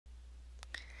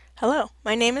Hello,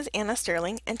 my name is Anna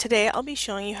Sterling, and today I'll be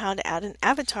showing you how to add an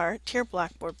avatar to your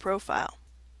Blackboard profile.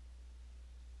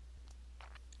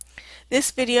 This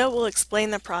video will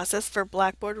explain the process for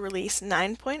Blackboard Release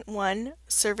 9.1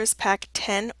 Service Pack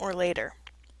 10 or later.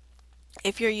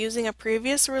 If you're using a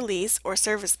previous release or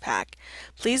service pack,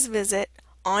 please visit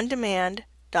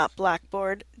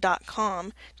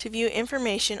ondemand.blackboard.com to view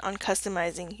information on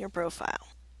customizing your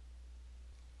profile.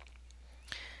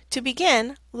 To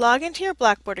begin, log into your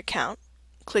Blackboard account,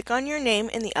 click on your name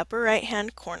in the upper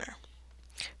right-hand corner.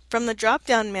 From the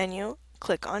drop-down menu,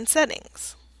 click on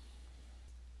Settings.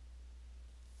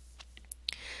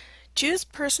 Choose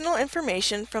Personal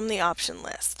Information from the option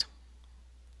list.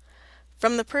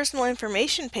 From the Personal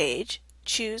Information page,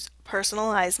 choose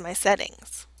Personalize My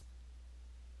Settings.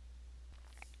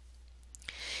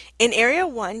 In Area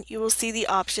 1, you will see the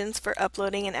options for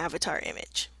uploading an avatar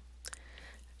image.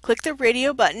 Click the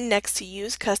radio button next to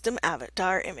Use Custom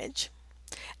Avatar Image,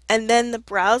 and then the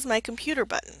Browse My Computer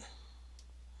button.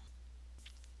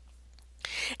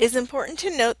 It is important to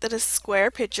note that a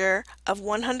square picture of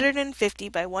 150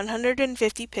 by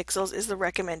 150 pixels is the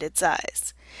recommended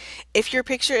size. If your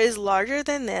picture is larger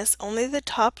than this, only the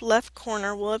top left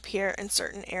corner will appear in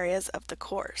certain areas of the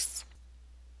course.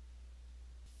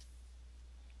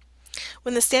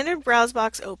 When the standard browse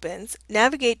box opens,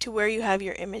 navigate to where you have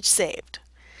your image saved.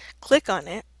 Click on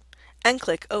it and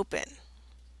click Open.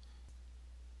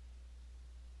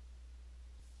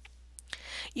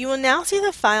 You will now see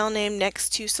the file name next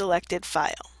to selected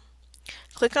file.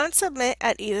 Click on Submit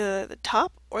at either the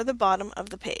top or the bottom of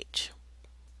the page.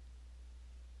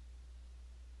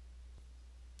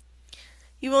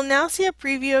 You will now see a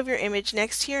preview of your image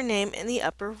next to your name in the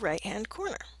upper right-hand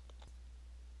corner.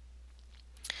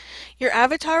 Your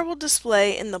avatar will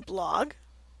display in the blog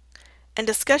and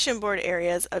discussion board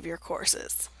areas of your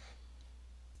courses.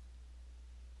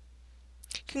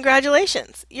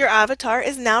 Congratulations! Your avatar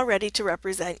is now ready to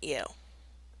represent you.